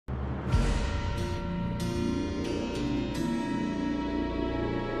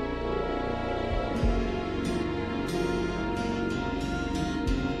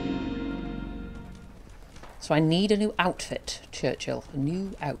So I need a new outfit, Churchill. A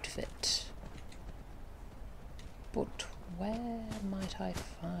new outfit. But where might I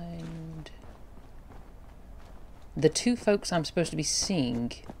find the two folks I'm supposed to be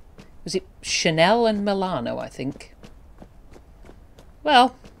seeing? Was it Chanel and Milano, I think?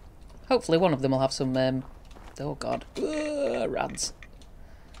 Well, hopefully one of them will have some, oh god, rads.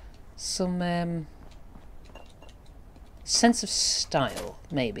 Some, sense of style,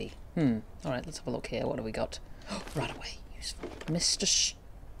 maybe. Alright, let's have a look here. What have we got? Oh, right away. Mr.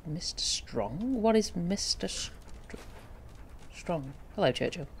 Strong? What is Mr. Strong? Hello,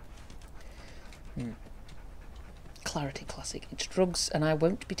 Churchill. Clarity Classic. It's drugs and I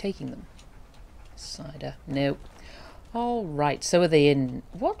won't be taking them. Cider. No. Alright, so are they in...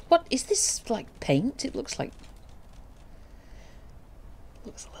 What? Is this like paint? It looks like...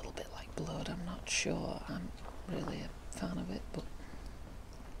 Looks a little bit like blood. I'm not sure. I'm really a fan of it, but...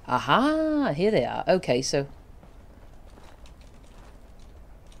 Aha! Here they are. Okay, so...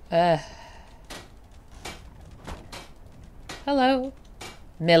 Hello.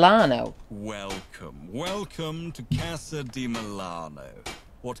 Milano. Welcome to Casa di Milano.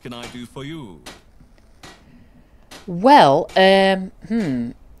 What can I do for you? Well, Oh,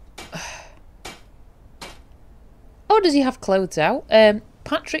 does he have clothes out?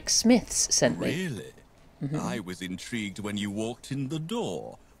 Patrick Smith's sent me. Really? I was intrigued when you walked in the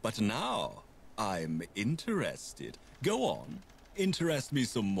door, but now I'm interested. Go on, interest me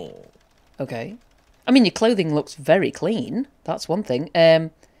some more. Okay. I mean, your clothing looks very clean. That's one thing. I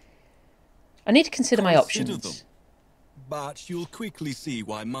need to consider my options. Them. But you'll quickly see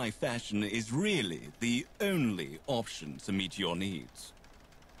why my fashion is really the only option to meet your needs.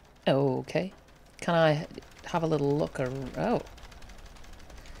 Okay. Can I have a little look around? Oh.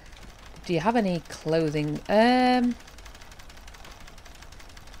 Do you have any clothing?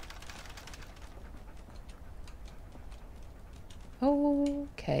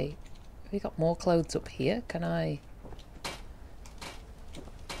 Okay. Have we got more clothes up here? Can I...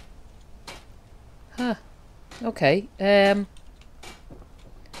 Huh. Okay.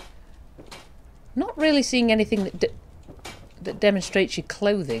 Not really seeing anything that demonstrates your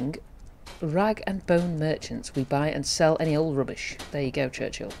clothing. Rag and bone merchants. We buy and sell any old rubbish. There you go,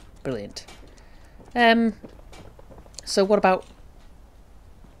 Churchill. Brilliant. So what about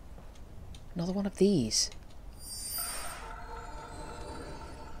another one of these?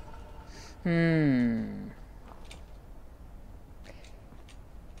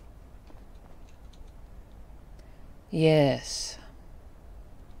 Yes.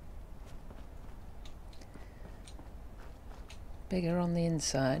 Bigger on the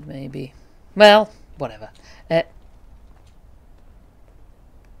inside, maybe. Well, whatever.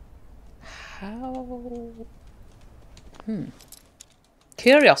 How...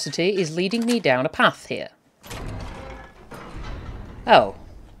 Curiosity is leading me down a path here. Oh.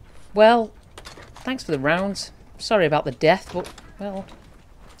 Well, thanks for the rounds. Sorry about the death, but, well...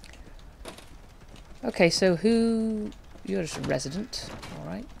 Okay, so who... You're just a resident.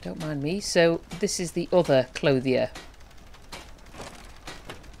 Alright, don't mind me. So, this is the other clothier.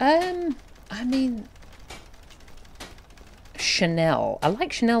 I mean... Chanel. I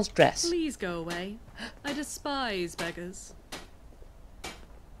like Chanel's dress. Please go away. I despise beggars.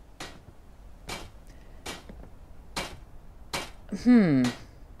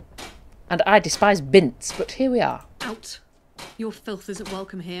 And I despise bints, but here we are. Out. Your filth isn't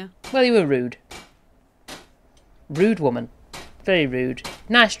welcome here. Well, you were rude. Rude woman. Very rude.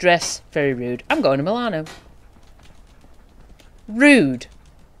 Nice dress. Very rude. I'm going to Milano. Rude.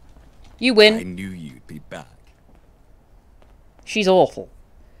 You win. I knew you'd be back. She's awful.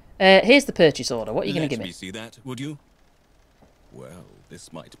 Here's the purchase order. What are you going to give me? Let me see that, would you? Well,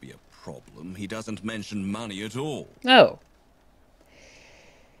 this might be a problem. He doesn't mention money at all. Oh.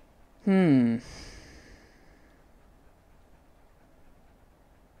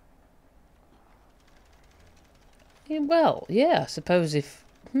 Yeah, well, yeah, I suppose if...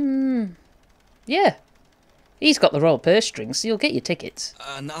 Yeah. He's got the royal purse strings, so you'll get your tickets.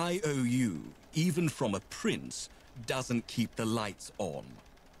 An IOU, even from a prince, doesn't keep the lights on.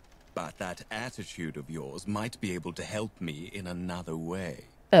 But that attitude of yours might be able to help me in another way.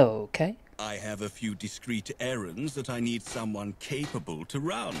 Okay. I have a few discreet errands that I need someone capable to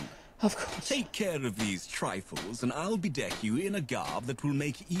run. Of course. Take care of these trifles, and I'll bedeck you in a garb that will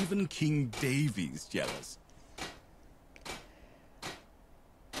make even King Davies jealous.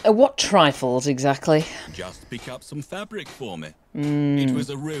 What trifles, exactly? Just pick up some fabric for me. It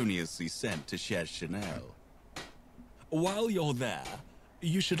was erroneously sent to Cher Chanel. While you're there,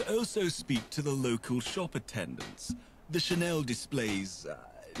 you should also speak to the local shop attendants. The Chanel displays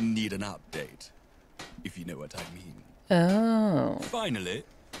need an update. if you know what I mean. Oh. Finally,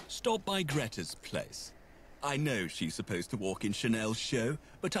 stop by Greta's place. I know she's supposed to walk in Chanel's show,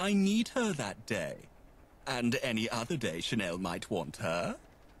 but I need her that day. And any other day Chanel might want her.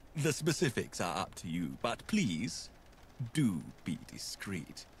 The specifics are up to you, but please, do be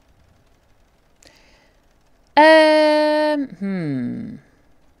discreet.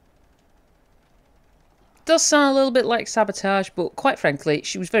 Does sound a little bit like sabotage, but quite frankly,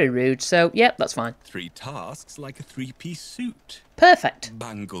 she was very rude, so yep, that's fine. 3 tasks like a 3-piece suit. Perfect.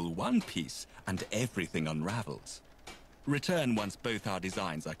 Bungle 1 piece and everything unravels. Return once both our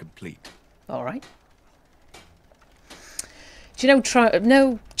designs are complete. All right. Do you know,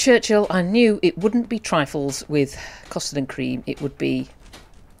 no, Churchill, I knew it wouldn't be trifles with custard and cream. It would be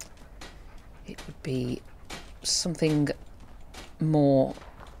something more,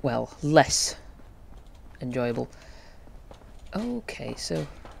 well, less enjoyable. Okay, so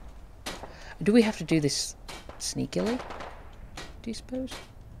do we have to do this sneakily? Do you suppose?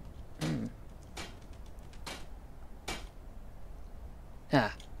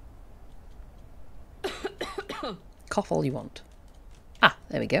 Ah. Cough all you want. Ah,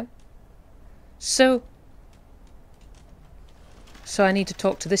 there we go. So I need to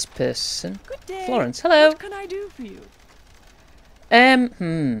talk to this person. Good day. Florence, hello. What can I do for you?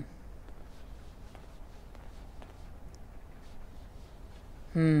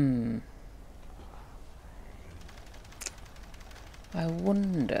 I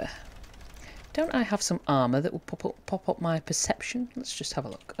wonder. Don't I have some armour that will pop up my perception? Let's just have a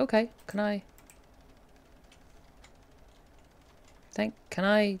look. Okay, can I? Thank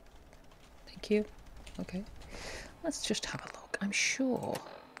you. Okay. Let's just have a look. I'm sure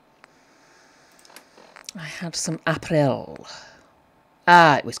I had some apparel.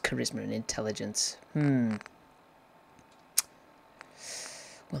 Ah, it was charisma and intelligence. Well,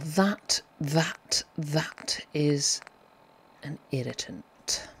 that is an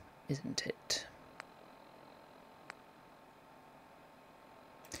irritant, isn't it?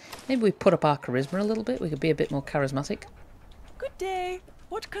 Maybe we put up our charisma a little bit. We could be a bit more charismatic. Good day.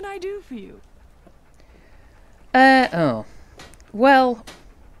 What can I do for you? Oh. Well,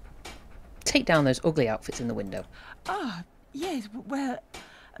 take down those ugly outfits in the window. Ah, yes, well,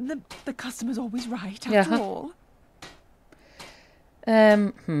 the customer's always right, after all.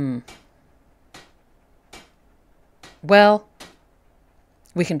 Well,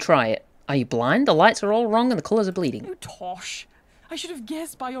 we can try it. Are you blind? The lights are all wrong and the colours are bleeding. Oh, tosh. I should have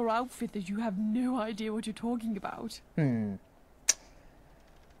guessed by your outfit that you have no idea what you're talking about.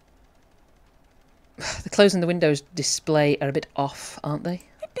 The clothes in the windows display are a bit off, aren't they?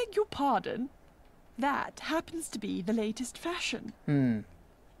 I beg your pardon. That happens to be the latest fashion.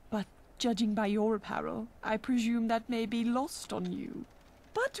 But judging by your apparel, I presume that may be lost on you.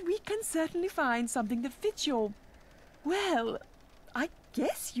 But we can certainly find something that fits your... well, I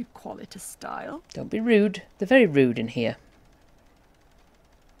guess you'd call it a style. Don't be rude. They're very rude in here.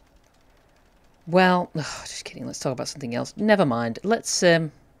 Well, just kidding. Let's talk about something else. Never mind. Let's,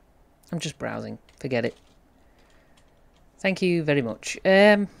 I'm just browsing. Forget it. Thank you very much.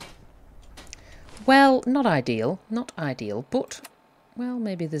 Well, not ideal. Not ideal, but, well,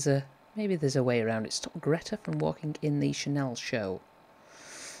 maybe there's a way around it. Stop Greta from walking in the Chanel show.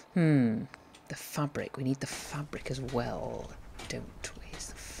 The fabric. We need the fabric as well, don't we? Is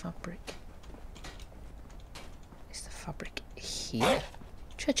the fabric... is the fabric here?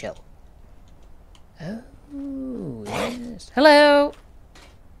 Churchill. Oh, yes. Hello!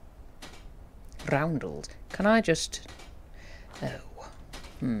 Roundels. Can I just... oh.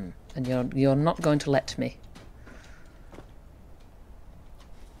 And you're not going to let me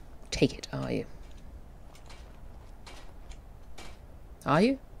take it, are you? Are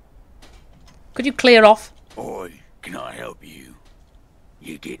you? Could you clear off? Oi, can I help you?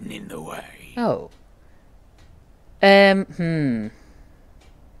 You're getting in the way. Oh.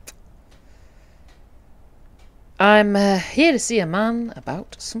 I'm here to see a man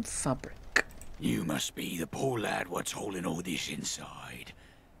about some fabric. You must be the poor lad what's holding all this inside.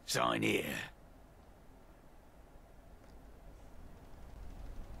 Sign here.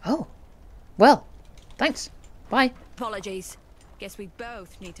 Oh. Well, thanks. Bye. Apologies. Guess we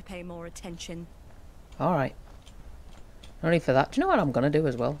both need to pay more attention. Alright. No need for that. Do you know what I'm going to do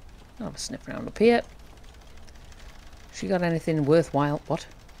as well? I'll have a sniff around up here. She got anything worthwhile? What?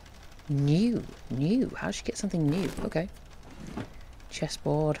 New. New. How did she get something new? Okay.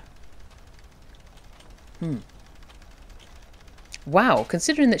 Chessboard. Wow.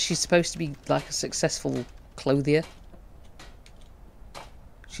 Considering that she's supposed to be like a successful clothier.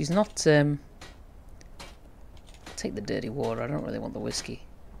 She's not... I'll take the dirty water. I don't really want the whiskey.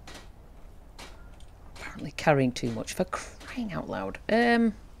 definitely carrying too much, for crying out loud.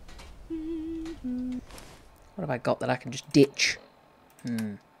 What have I got that I can just ditch?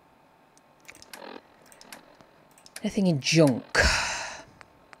 Anything in junk?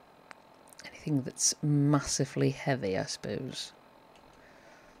 Anything that's massively heavy, I suppose.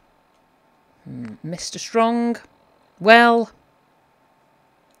 Mr. Strong. Well.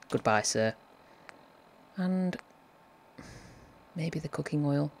 Goodbye, sir. And maybe the cooking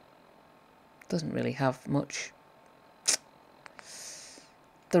oil. Doesn't really have much.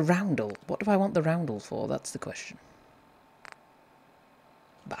 The roundel. What do I want the roundel for? That's the question.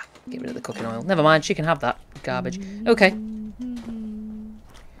 Bah, get rid of the cooking oil. Never mind, she can have that garbage. Okay.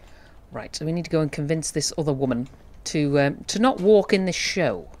 Right, so we need to go and convince this other woman to not walk in this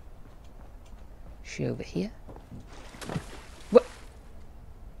show. Is she over here? What?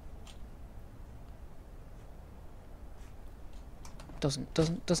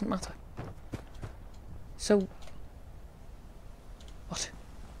 Doesn't matter. So, what?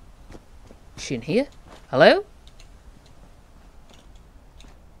 Is she in here? Hello?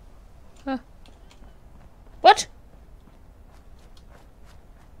 What?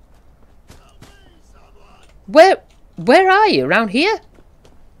 Where are you? Around here?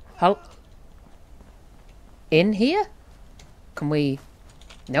 How? In here? Can we?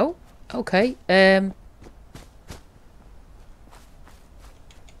 No? Okay.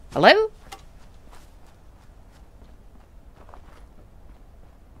 Hello?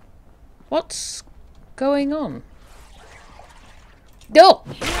 What's going on? No!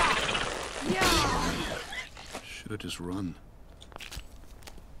 Should've just run.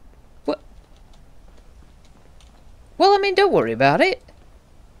 What? Well, I mean, don't worry about it.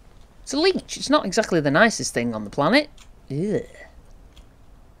 It's a leech. It's not exactly the nicest thing on the planet. Ugh.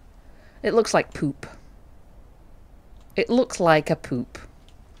 It looks like poop. It looks like a poop.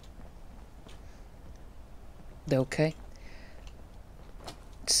 Okay.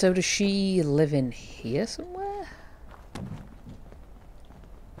 So does she live in here somewhere?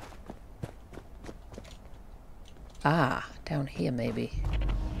 Ah, down here maybe.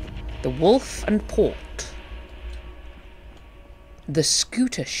 The Wolf and Port. The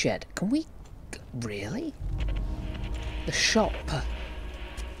scooter shed. Can we... Really? The shop.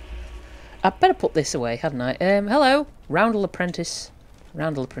 I'd better put this away, hadn't I? Hello. Roundel Apprentice.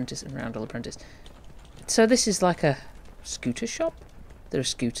 Roundel Apprentice and Roundel Apprentice. So this is like a scooter shop? There are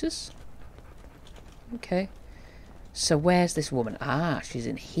scooters? Okay. So where's this woman? Ah, she's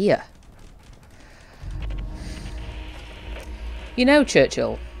in here. You know,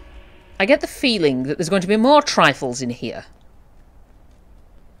 Churchill, I get the feeling that there's going to be more trifles in here.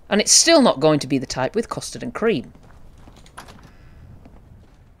 And it's still not going to be the type with custard and cream.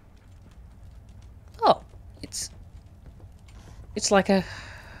 Oh, it's like a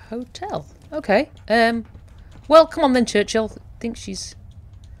hotel. Okay. Well, come on then, Churchill. I think she's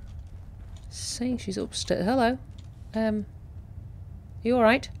saying she's upstairs. Hello. You all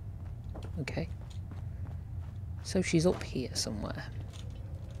right? Okay. So she's up here somewhere.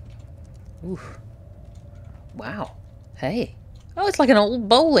 Ooh. Wow. Hey. Oh, it's like an old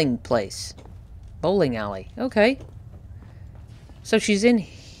bowling place. Bowling alley. Okay. So she's in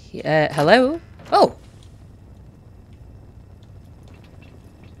here. Hello? Oh!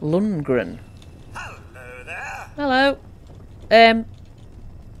 Lundgren. Hello there. Hello.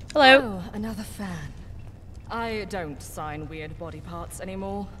 Hello. Oh, another fan. I don't sign weird body parts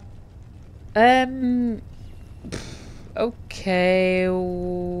anymore. Okay,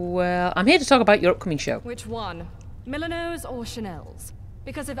 well, I'm here to talk about your upcoming show. Which one? Milano's or Chanel's?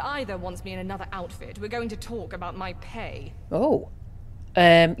 Because if either wants me in another outfit, we're going to talk about my pay. Oh.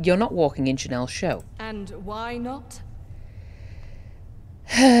 You're not walking in Chanel's show. And why not?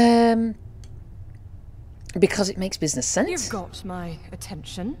 Because it makes business sense. You've got my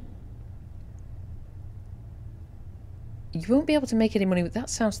attention. You won't be able to make any money with that.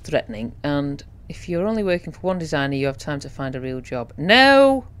 Sounds threatening. And if you're only working for one designer, you have time to find a real job.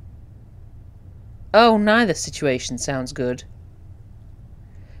 No! Oh, neither situation sounds good.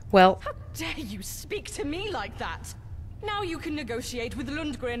 Well... How dare you speak to me like that? Now you can negotiate with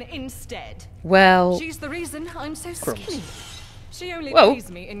Lundgren instead. Well... She's the reason I'm so skinny. She only Whoa.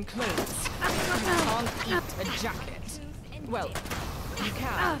 pays me in clothes. You can't eat a jacket. Well, you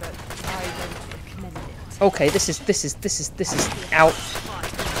can, but I don't recommend it. Okay, this is out.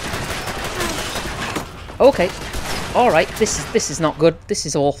 Okay. Alright, this is not good. This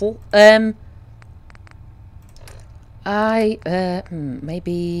is awful.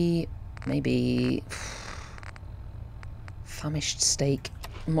 Maybe famished steak,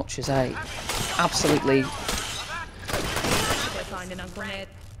 much as I absolutely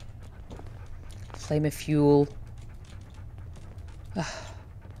Flame of fuel.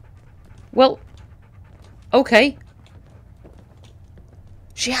 Well, okay.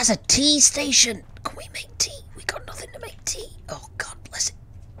 She has a tea station. Can we make tea? We got nothing to make tea. Oh, God bless it.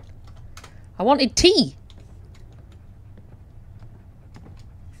 I wanted tea.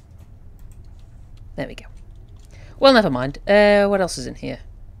 There we go. Well, never mind. What else is in here?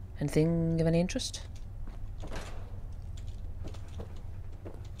 Anything of any interest?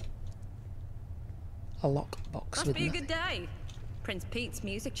 A lockbox Must with be a nothing. good day. Prince Pete's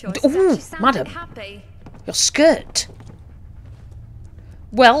music choice Ooh, actually sounded madam. happy. Your skirt.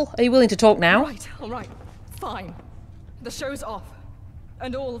 Well, are you willing to talk now? Right, all right. Fine. The show's off.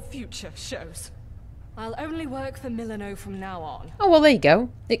 And all future shows. I'll only work for Milano from now on. Oh, well, there you go.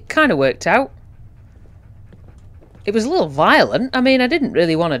 It kind of worked out. It was a little violent. I mean, I didn't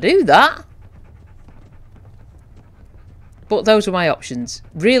really want to do that. But those were my options.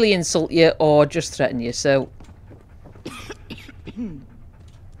 Really insult you or just threaten you, so...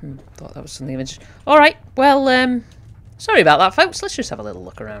 Thought that was something of interest. Alright, well, sorry about that, folks. Let's just have a little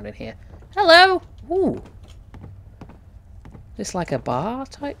look around in here. Hello! Ooh. This like a bar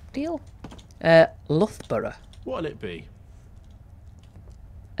type deal? Loughborough. What'll it be?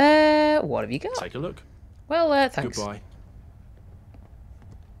 What have you got? Take a look. Well, thanks. Goodbye.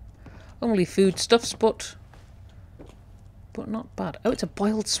 Only foodstuffs, but not bad. Oh, it's a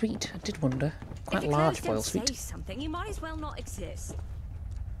boiled sweet. I did wonder. Quite If your large clothes boiled don't sweet. say something, you might as well not exist.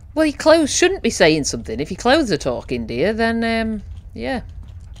 Well, your clothes shouldn't be saying something. If your clothes are talking, dear, then, yeah.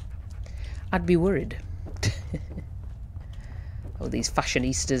 I'd be worried. Oh, these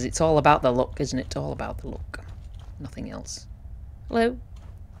fashionistas. It's all about the look, isn't it? It's all about the look. Nothing else. Hello.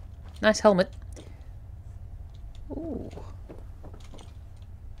 Nice helmet. Ooh.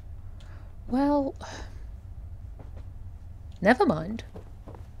 Well... Never mind.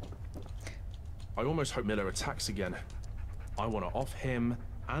 I almost hope Miller attacks again. I want to off him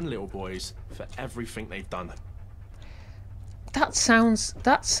and little boys for everything they've done. That sounds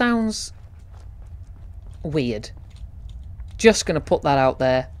weird. Just gonna put that out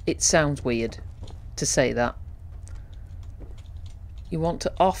there. It sounds weird to say that. You want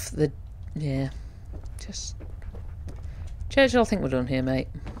to off the... Yeah. Just... Churchill, I think we're done here, mate.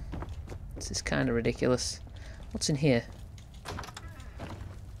 This is kind of ridiculous. What's in here?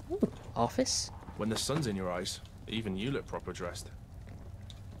 Ooh, office. When the sun's in your eyes, even you look proper dressed.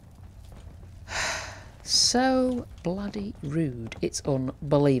 So bloody rude. It's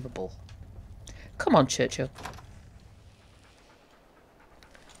unbelievable. Come on, Churchill.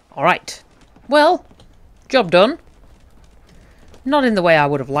 Alright. Well, job done. Not in the way I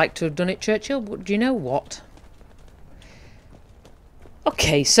would have liked to have done it, Churchill, but do you know what?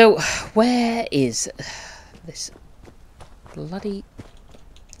 Okay, so where is this bloody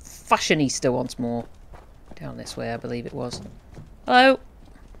fashionista once more? Down this way, I believe it was. Hello?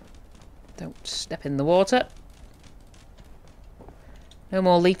 Don't step in the water. No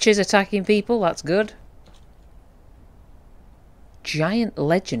more leeches attacking people, that's good. Giant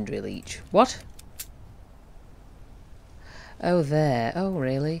legendary leech. What? Oh, there. Oh,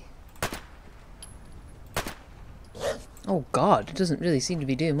 really? Oh, God. It doesn't really seem to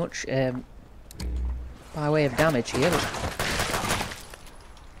be doing much by way of damage here.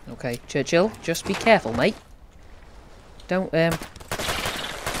 Okay, Churchill, just be careful, mate. Don't,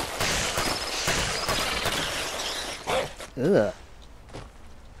 Ugh.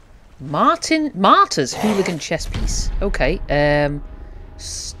 Martyr's hooligan chess piece. Okay,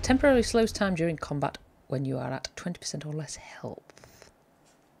 temporarily slows time during combat when you are at 20% or less health.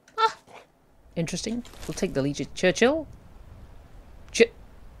 Ah! Interesting. We'll take the Legion. Churchill?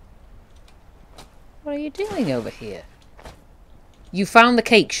 What are you doing over here? You found the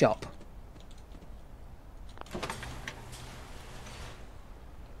cake shop.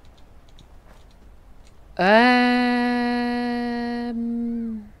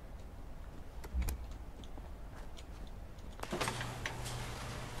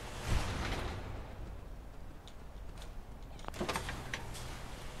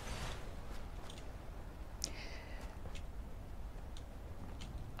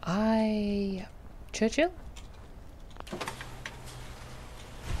 Churchill? I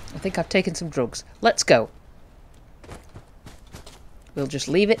think I've taken some drugs. Let's go. We'll just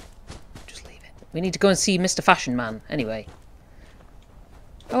leave it. Just leave it. We need to go and see Mr. Fashion Man, anyway.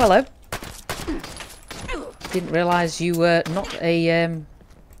 Oh, hello. Didn't realise you were not a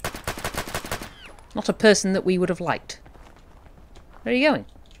person that we would have liked. Where are you going?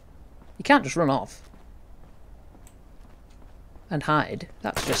 You can't just run off. And hide.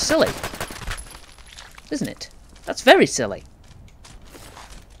 That's just silly. Isn't it? That's very silly.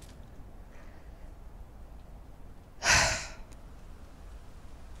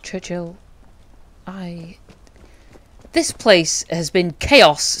 Churchill, this place has been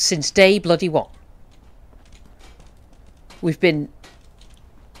chaos since day bloody one. We've been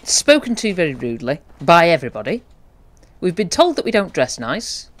spoken to very rudely by everybody. We've been told that we don't dress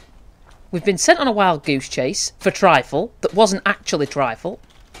nice. We've been sent on a wild goose chase for trifle that wasn't actually trifle.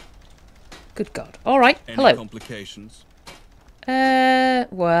 Good God. All right. Hello. Any complications?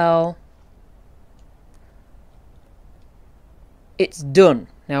 Well, it's done.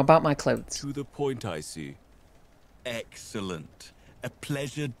 Now about my clothes. To the point, I see. Excellent. A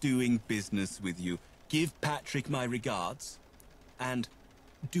pleasure doing business with you. Give Patrick my regards. And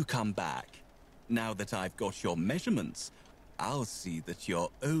do come back. Now that I've got your measurements, I'll see that you're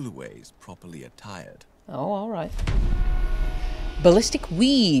always properly attired. Oh, all right. Ballistic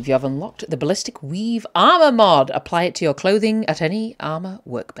Weave. You have unlocked the Ballistic Weave armor mod. Apply it to your clothing at any armor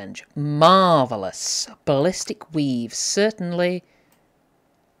workbench. Marvellous. Ballistic Weave certainly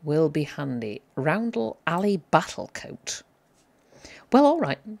will be handy. Roundel Alley Battle Coat. Well, all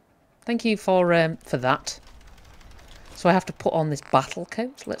right. Thank you for that. So I have to put on this battle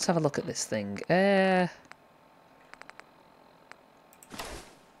coat. Let's have a look at this thing.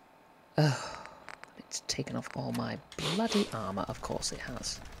 Oh, it's taken off all my bloody armour. Of course it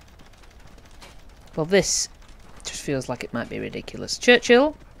has. Well, this just feels like it might be ridiculous.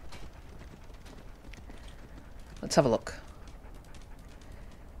 Churchill. Let's have a look.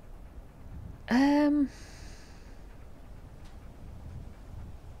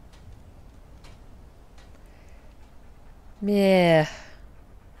 Yeah.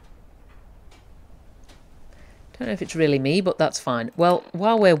 Don't know if it's really me, but that's fine. Well,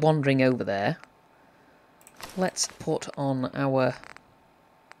 while we're wandering over there, let's put on our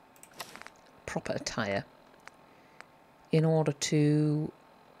proper attire in order to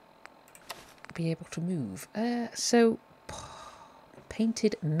be able to move. So,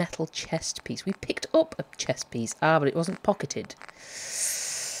 painted metal chest piece. We picked up a chest piece. Ah, but it wasn't pocketed.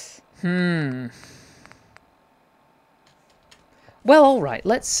 Well, all right.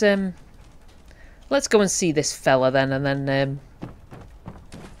 Let's go and see this fella then, and then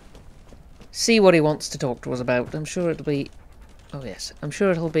see what he wants to talk to us about. I'm sure it'll be. Oh yes, I'm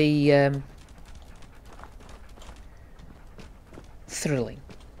sure it'll be thrilling.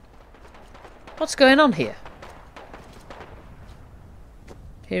 What's going on here?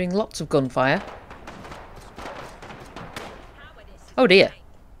 Hearing lots of gunfire. Oh dear.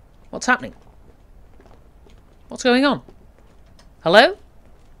 What's happening? What's going on? Hello?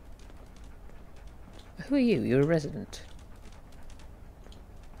 Who are you? You're a resident.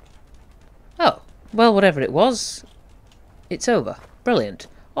 Oh, well, whatever it was, it's over. Brilliant.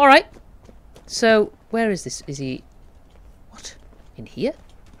 Alright. So, where is this? Is he... What? In here?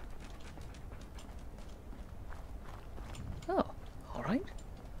 Oh, alright.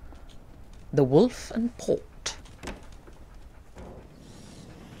 The Wolf and Port.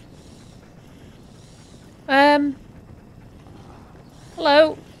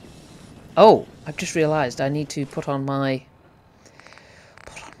 Hello? Oh, I've just realised I need to put on my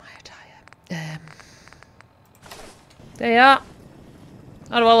attire. There you are.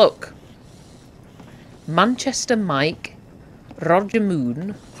 How do I look? Manchester Mike, Roger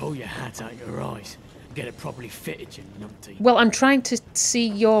Moon. Pull your hat out your eyes. Get it properly fitted, you numpty. Well, I'm trying to see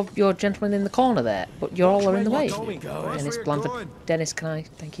your gentleman in the corner there, but you're all are in the way. Dennis Blanford. Dennis, can I?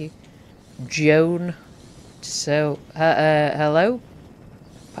 Thank you. Joan. So, hello?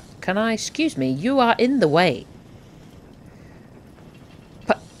 Can I? Excuse me, you are in the way.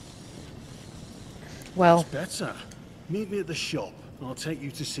 Well... That's better. Meet me at the shop. I'll take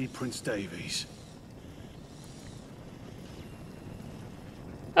you to see Prince Davies.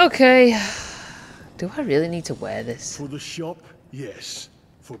 Okay. Do I really need to wear this? For the shop, yes.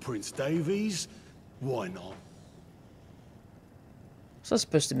 For Prince Davies, why not? What's that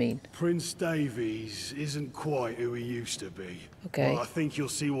supposed to mean? Prince Davies isn't quite who he used to be. Okay. Well, I think you'll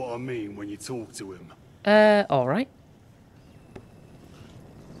see what I mean when you talk to him. Alright.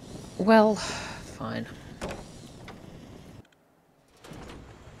 Well, fine.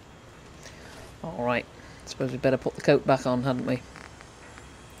 Alright. Suppose we'd better put the coat back on, hadn't we?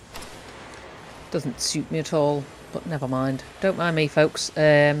 Doesn't suit me at all, but never mind. Don't mind me, folks.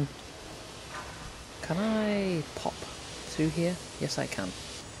 Can I pop through here? Yes, I can.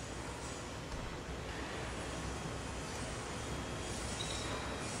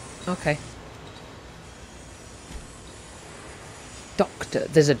 Okay. Doctor.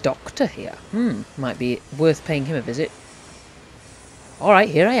 There's a doctor here. Might be worth paying him a visit. Alright,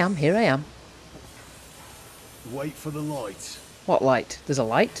 here I am, here I am. Wait for the light. What light? There's a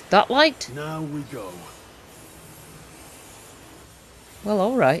light? That light? Now we go. Well,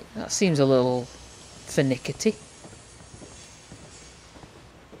 alright. That seems a little finickety.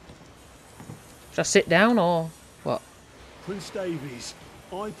 Should I sit down or what? Prince Davies,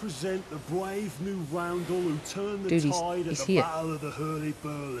 I present the brave new Roundel who turned the Dude, tide at he's the here. Battle of the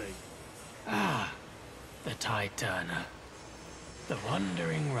Hurly-Burly. Ah, the tide turner. The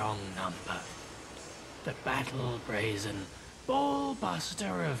wandering wrong number. The battle brazen ball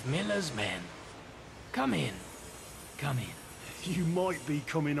buster of Miller's men. Come in. Come in. You might be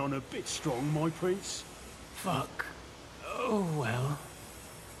coming on a bit strong, my prince. Fuck. Oh well.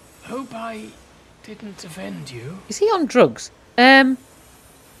 Hope I didn't offend you. Is he on drugs? Are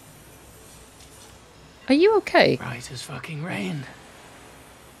you okay? Right as fucking rain.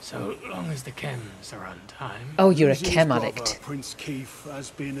 So long as the chems are on time. Oh, you're a Losing his chem brother, addict. Prince Keith has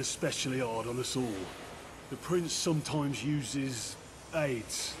been especially hard on us all. The prince sometimes uses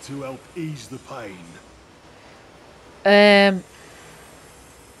aids to help ease the pain.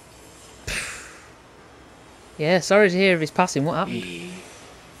 Yeah, sorry to hear of his passing. What happened? He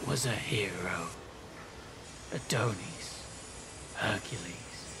was a hero. Adonis,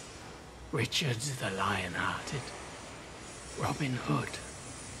 Hercules, Richard the Lion-Hearted, Robin Hood,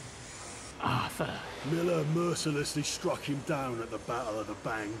 Arthur. Miller mercilessly struck him down at the Battle of the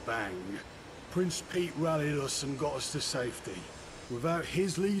Bang Bang. Prince Pete rallied us and got us to safety. Without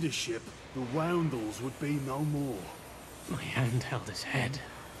his leadership, the Roundels would be no more. My hand held his head.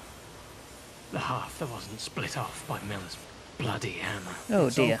 The half that wasn't split off by Miller's bloody hammer. Oh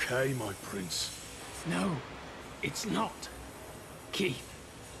It's dear. okay, my prince. No, it's not. Keith.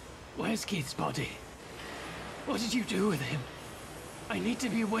 Where's Keith's body? What did you do with him? I need to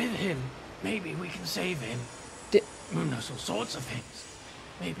be with him. Maybe we can save him. Moon knows all sorts of things.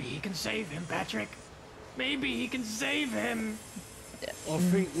 Maybe he can save him, Patrick. Maybe he can save him. I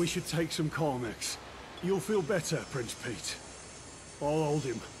think we should take some Carmex. You'll feel better, Prince Pete. I'll hold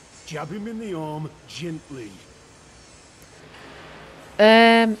him. Jab him in the arm gently.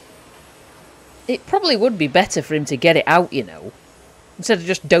 It probably would be better for him to get it out, you know, instead of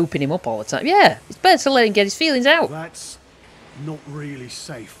just doping him up all the time. Yeah, it's better to let him get his feelings out. That's not really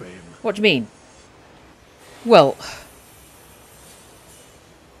safe for him. What do you mean? Well,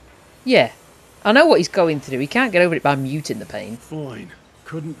 yeah, I know what he's going through. He can't get over it by muting the pain. Fine.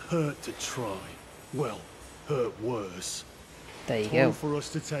 Couldn't hurt to try. Well, hurt worse. There you Time go. for us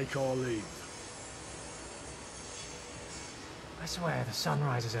to take our leave. I swear the sun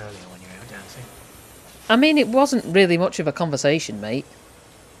rises earlier when you're out dancing. I mean, it wasn't really much of a conversation, mate.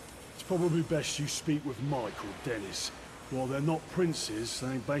 It's probably best you speak with Mike or Dennis. While they're not princes,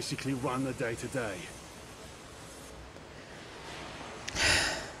 they basically run the day-to-day.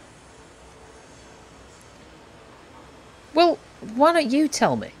 Well, why don't you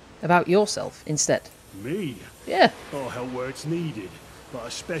tell me about yourself instead? Me? Yeah. I'll help where it's needed, but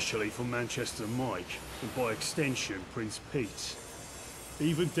especially for Manchester Mike, and by extension, Prince Pete.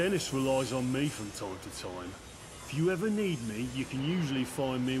 Even Dennis relies on me from time to time. If you ever need me, you can usually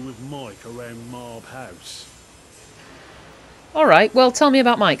find me with Mike around Marb House. Alright, well, tell me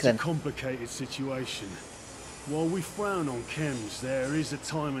about Mike It's then. a complicated situation. While we frown on chems, there is a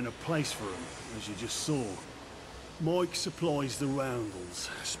time and a place for them, as you just saw. Mike supplies the Roundels,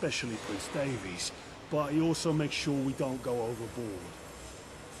 especially Prince Davies, but he also makes sure we don't go overboard.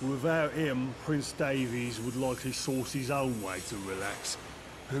 Without him, Prince Davies would likely source his own way to relax,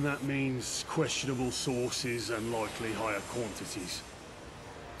 and that means questionable sources and likely higher quantities.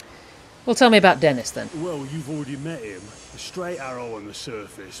 Well, tell me about Dennis then. Well, you've already met him. A straight arrow on the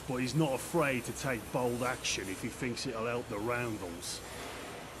surface, but he's not afraid to take bold action if he thinks it'll help the Roundels.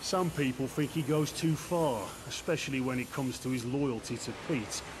 Some people think he goes too far, especially when it comes to his loyalty to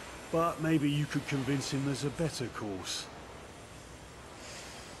Pete, but maybe you could convince him there's a better course.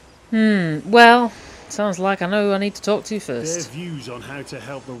 Well, sounds like I know who I need to talk to Their first. views on how to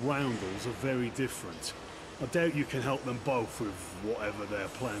help the Roundels are very different. I doubt you can help them both with whatever their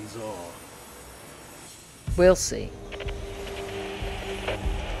plans are. We'll see.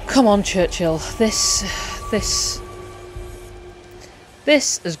 Come on, Churchill. This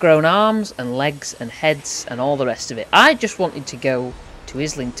has grown arms and legs and heads and all the rest of it. I just wanted to go to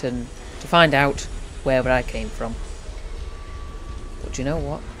Islington to find out where I came from. But you know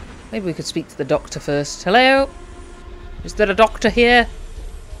what? Maybe we could speak to the doctor first. Hello? Is there a doctor here?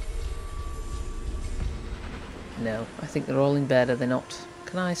 No, I think they're all in bed, are they not?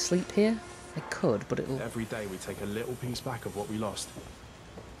 Can I sleep here? I could, but it'll... Every day we take a little piece back of what we lost.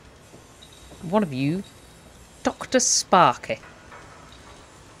 One of you, Dr. Sparky.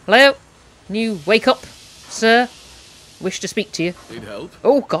 Hello? Can you wake up, sir? Wish to speak to you. Need help?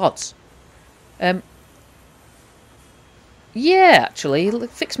 Oh, gods. Yeah, actually,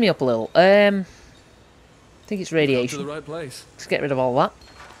 fix me up a little. I think it's radiation. To the right place. Let's get rid of all that.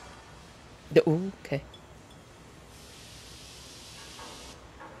 Ooh, okay.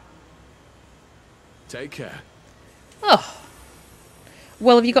 Take care. Oh.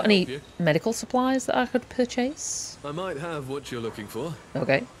 Well, have you got any medical supplies that I could purchase? I might have what you're looking for.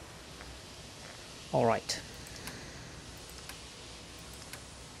 Okay. All right.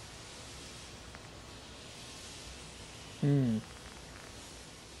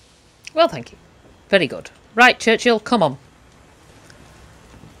 Well, thank you. Very good. Right, Churchill, come on.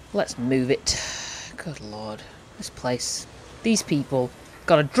 Let's move it. Good lord. This place. These people.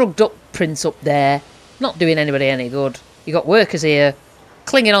 Got a drugged up prince up there. Not doing anybody any good. You got workers here.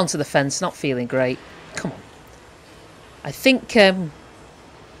 Clinging onto the fence. Not feeling great. Come on. I think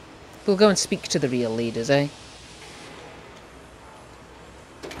we'll go and speak to the real leaders, eh?